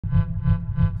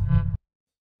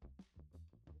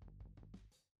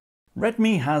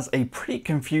Redmi has a pretty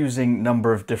confusing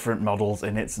number of different models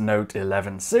in its Note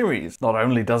 11 series. Not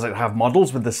only does it have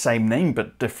models with the same name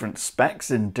but different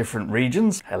specs in different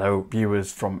regions, hello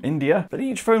viewers from India, but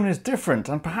each phone is different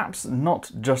and perhaps not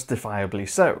justifiably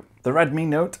so. The Redmi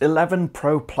Note 11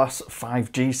 Pro Plus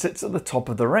 5G sits at the top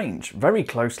of the range, very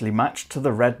closely matched to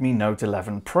the Redmi Note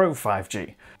 11 Pro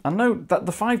 5G. And note that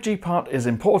the 5G part is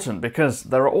important because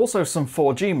there are also some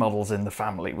 4G models in the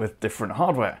family with different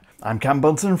hardware. I'm Cam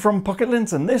Bunton from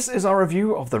Pocket-lint and this is our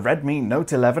review of the Redmi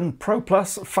Note 11 Pro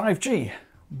Plus 5G.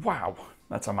 Wow,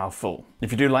 that's a mouthful.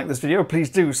 If you do like this video, please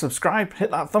do subscribe,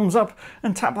 hit that thumbs up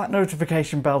and tap that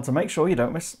notification bell to make sure you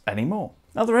don't miss any more.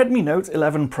 Now the Redmi Note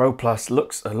 11 Pro Plus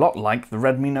looks a lot like the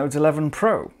Redmi Note 11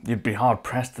 Pro. You'd be hard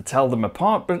pressed to tell them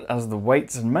apart, but as the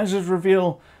weights and measures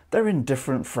reveal, they're in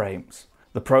different frames.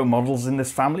 The Pro models in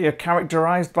this family are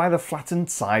characterized by the flattened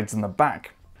sides and the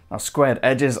back. Now squared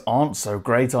edges aren't so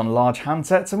great on large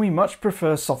handsets and we much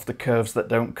prefer softer curves that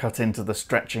don't cut into the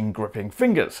stretching, gripping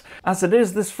fingers. As it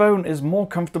is, this phone is more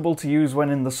comfortable to use when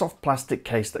in the soft plastic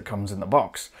case that comes in the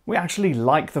box. We actually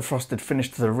like the frosted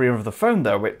finish to the rear of the phone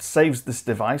though. It saves this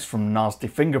device from nasty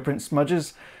fingerprint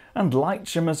smudges and light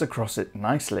shimmers across it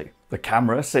nicely. The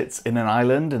camera sits in an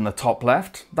island in the top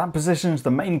left. That positions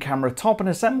the main camera top and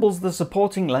assembles the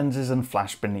supporting lenses and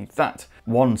flash beneath that.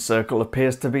 One circle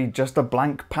appears to be just a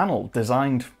blank panel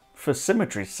designed for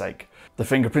symmetry's sake. The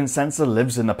fingerprint sensor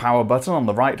lives in the power button on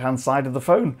the right hand side of the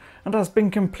phone and has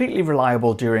been completely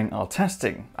reliable during our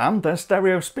testing. And there's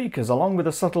stereo speakers along with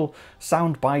a subtle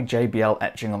sound by JBL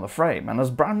etching on the frame, and as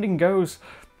branding goes,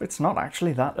 it's not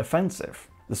actually that offensive.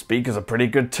 The speakers are pretty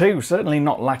good too, certainly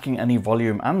not lacking any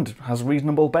volume and has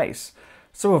reasonable bass.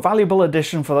 So a valuable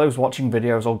addition for those watching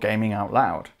videos or gaming out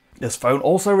loud. This phone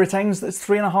also retains its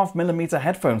 3.5mm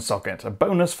headphone socket, a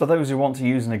bonus for those who want to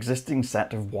use an existing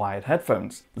set of wired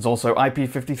headphones. There's also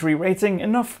IP53 rating,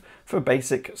 enough for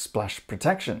basic splash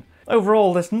protection.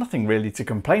 Overall, there's nothing really to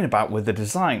complain about with the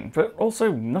design, but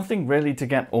also nothing really to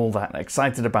get all that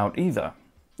excited about either.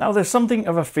 Now there's something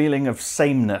of a feeling of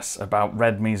sameness about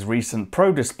Redmi's recent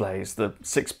Pro displays. The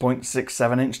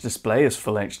 6.67-inch display is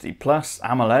Full HD+,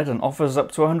 AMOLED and offers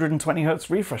up to 120Hz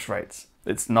refresh rates.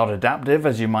 It's not adaptive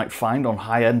as you might find on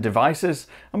high-end devices,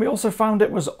 and we also found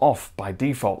it was off by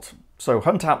default. So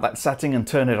hunt out that setting and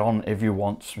turn it on if you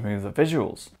want smoother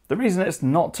visuals. The reason it's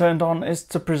not turned on is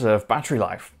to preserve battery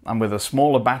life, and with a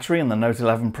smaller battery in the Note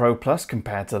 11 Pro Plus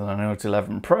compared to the Note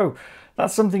 11 Pro,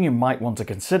 that's something you might want to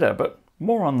consider, but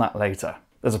more on that later.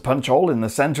 There's a punch hole in the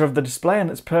center of the display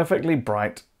and it's perfectly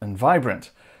bright and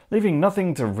vibrant, leaving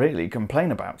nothing to really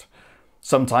complain about.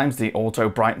 Sometimes the auto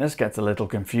brightness gets a little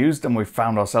confused and we've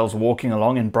found ourselves walking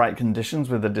along in bright conditions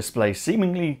with the display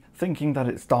seemingly thinking that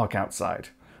it's dark outside.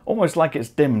 Almost like it's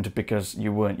dimmed because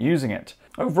you weren't using it.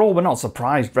 Overall, we're not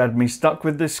surprised Redmi stuck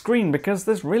with this screen because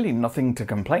there's really nothing to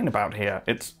complain about here.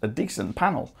 It's a decent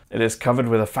panel. It is covered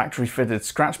with a factory-fitted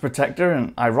scratch protector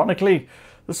and, ironically,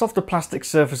 the softer plastic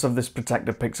surface of this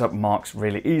protector picks up marks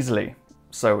really easily,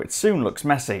 so it soon looks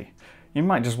messy. You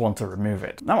might just want to remove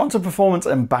it. Now onto performance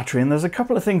and battery, and there's a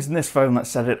couple of things in this phone that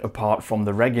set it apart from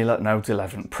the regular Note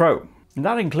 11 Pro. And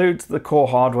that includes the core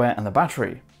hardware and the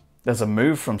battery. There's a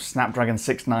move from Snapdragon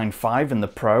 695 in the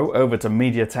Pro over to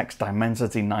MediaTek's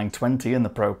Dimensity 920 in the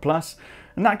Pro Plus,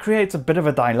 and that creates a bit of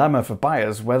a dilemma for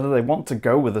buyers whether they want to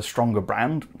go with a stronger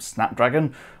brand,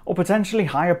 Snapdragon, or potentially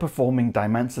higher performing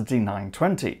Dimensity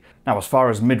 920. Now as far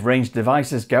as mid-range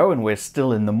devices go, and we're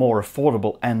still in the more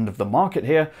affordable end of the market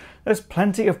here, there's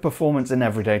plenty of performance in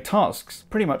everyday tasks,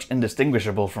 pretty much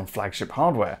indistinguishable from flagship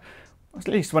hardware. At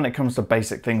least when it comes to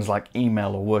basic things like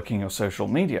email or working or social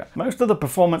media. Most of the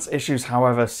performance issues,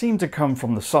 however, seem to come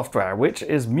from the software, which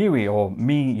is MIUI or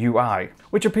MIUI,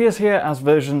 which appears here as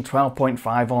version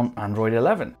 12.5 on Android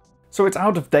 11. So it's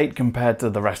out of date compared to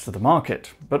the rest of the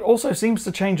market, but also seems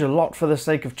to change a lot for the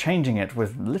sake of changing it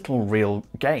with little real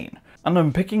gain. And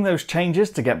unpicking those changes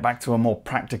to get back to a more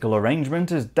practical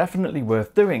arrangement is definitely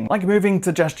worth doing, like moving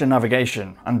to gesture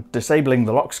navigation and disabling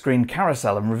the lock screen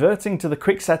carousel and reverting to the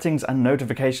quick settings and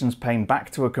notifications pane back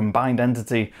to a combined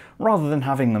entity rather than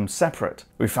having them separate.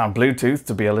 We found Bluetooth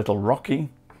to be a little rocky.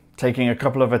 Taking a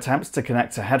couple of attempts to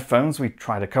connect to headphones, we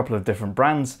tried a couple of different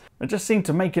brands. It just seemed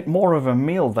to make it more of a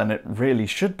meal than it really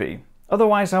should be.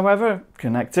 Otherwise, however,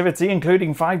 connectivity,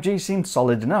 including 5G, seemed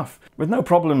solid enough, with no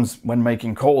problems when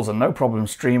making calls and no problem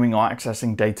streaming or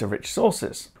accessing data-rich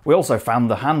sources. We also found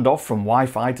the handoff from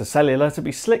Wi-Fi to cellular to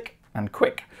be slick and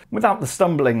quick, without the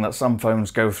stumbling that some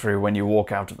phones go through when you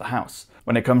walk out of the house.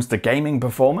 When it comes to gaming,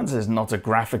 performance is not a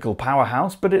graphical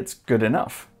powerhouse, but it's good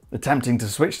enough. Attempting to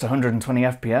switch to 120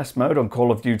 FPS mode on Call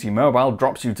of Duty Mobile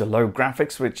drops you to low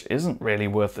graphics, which isn't really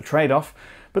worth the trade-off,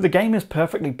 but the game is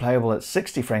perfectly playable at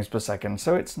 60 frames per second,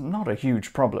 so it's not a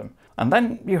huge problem. And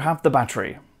then you have the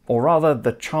battery, or rather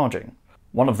the charging.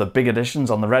 One of the big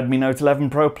additions on the Redmi Note 11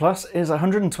 Pro Plus is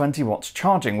 120 watts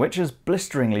charging, which is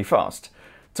blisteringly fast.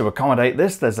 To accommodate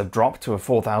this, there's a drop to a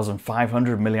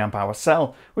 4500 mAh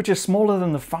cell, which is smaller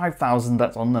than the 5000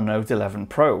 that's on the Note 11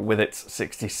 Pro with its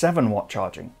 67 watt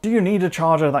charging. Do you need a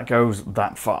charger that goes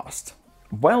that fast?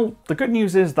 Well, the good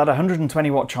news is that a 120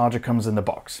 watt charger comes in the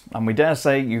box, and we dare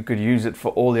say you could use it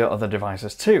for all your other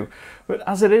devices too, but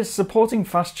as it is, supporting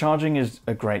fast charging is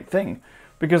a great thing,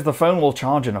 because the phone will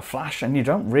charge in a flash and you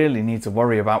don't really need to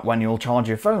worry about when you'll charge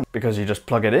your phone, because you just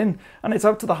plug it in and it's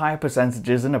up to the higher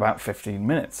percentages in about 15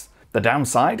 minutes. The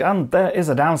downside, and there is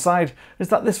a downside, is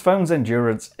that this phone's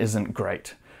endurance isn't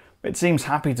great. It seems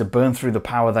happy to burn through the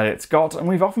power that it's got, and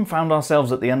we've often found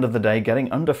ourselves at the end of the day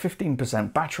getting under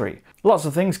 15% battery. Lots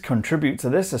of things contribute to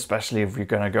this, especially if you're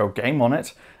going to go game on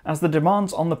it, as the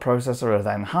demands on the processor are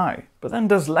then high. But then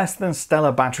does less than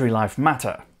stellar battery life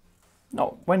matter?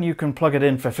 Not when you can plug it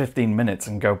in for 15 minutes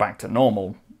and go back to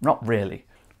normal. Not really.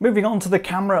 Moving on to the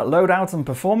camera loadout and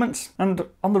performance, and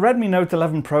on the Redmi Note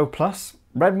 11 Pro Plus,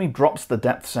 Redmi drops the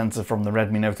depth sensor from the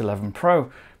Redmi Note 11 Pro.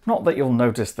 Not that you'll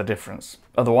notice the difference.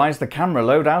 Otherwise, the camera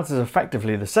loadout is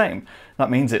effectively the same.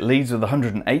 That means it leads with a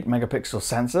 108 megapixel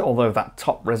sensor, although that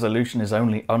top resolution is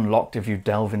only unlocked if you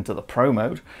delve into the Pro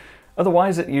mode.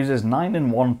 Otherwise, it uses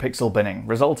 9:1 pixel binning,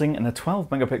 resulting in a 12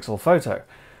 megapixel photo,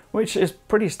 which is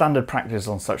pretty standard practice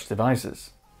on such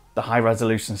devices. The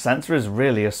high-resolution sensor is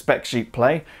really a spec sheet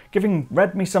play, giving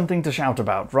Redmi something to shout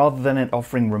about, rather than it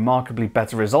offering remarkably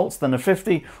better results than a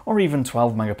 50 or even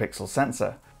 12 megapixel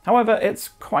sensor. However, it's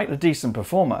quite a decent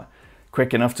performer.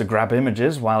 Quick enough to grab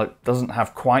images while it doesn't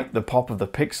have quite the pop of the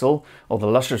Pixel or the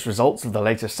luscious results of the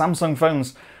latest Samsung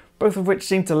phones, both of which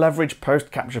seem to leverage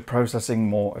post-capture processing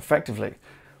more effectively.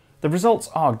 The results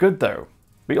are good though,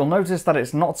 but you'll notice that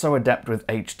it's not so adept with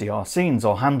HDR scenes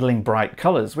or handling bright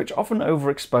colours, which often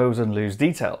overexpose and lose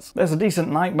details. There's a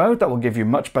decent night mode that will give you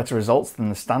much better results than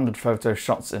the standard photo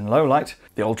shots in low light.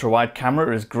 The ultra-wide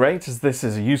camera is great, as this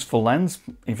is a useful lens,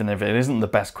 even if it isn't the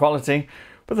best quality,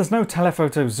 but there's no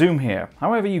telephoto zoom here.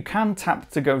 However, you can tap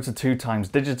to go to 2x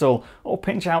digital or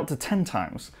pinch out to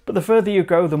 10x, but the further you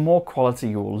go, the more quality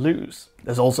you will lose.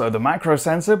 There's also the macro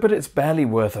sensor, but it's barely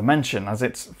worth a mention as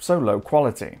it's so low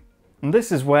quality. And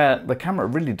this is where the camera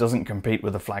really doesn't compete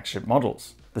with the flagship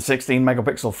models. The 16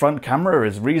 megapixel front camera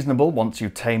is reasonable once you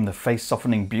tame the face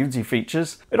softening beauty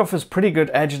features. It offers pretty good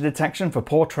edge detection for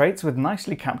portraits with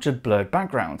nicely captured blurred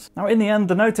backgrounds. Now in the end,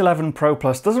 the Note 11 Pro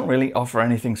Plus doesn't really offer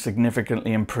anything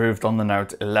significantly improved on the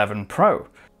Note 11 Pro.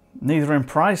 Neither in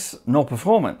price nor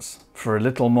performance. For a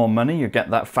little more money you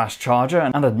get that fast charger,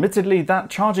 and admittedly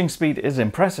that charging speed is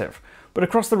impressive. But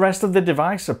across the rest of the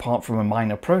device, apart from a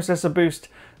minor processor boost,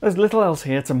 there's little else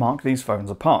here to mark these phones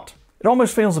apart. It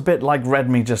almost feels a bit like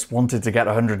Redmi just wanted to get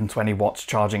 120 watts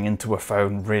charging into a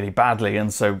phone really badly,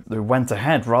 and so they went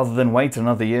ahead rather than wait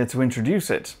another year to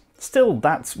introduce it. Still,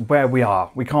 that's where we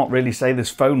are. We can't really say this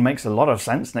phone makes a lot of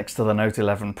sense next to the Note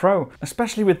 11 Pro,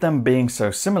 especially with them being so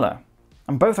similar.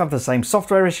 And both have the same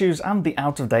software issues and the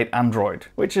out-of-date Android,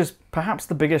 which is perhaps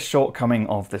the biggest shortcoming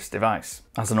of this device.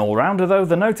 As an all-rounder though,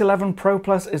 the Note 11 Pro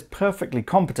Plus is perfectly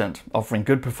competent, offering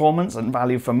good performance and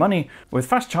value for money, with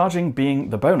fast charging being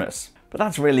the bonus. But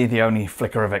that's really the only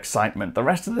flicker of excitement. The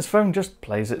rest of this phone just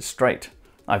plays it straight.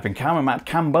 I've been Cam, I'm at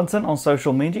Cam Bunton on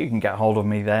social media. You can get hold of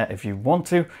me there if you want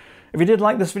to. If you did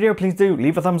like this video, please do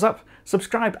leave a thumbs up,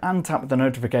 subscribe and tap the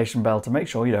notification bell to make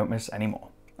sure you don't miss any more.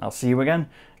 I'll see you again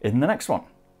in the next one.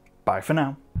 Bye for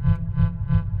now.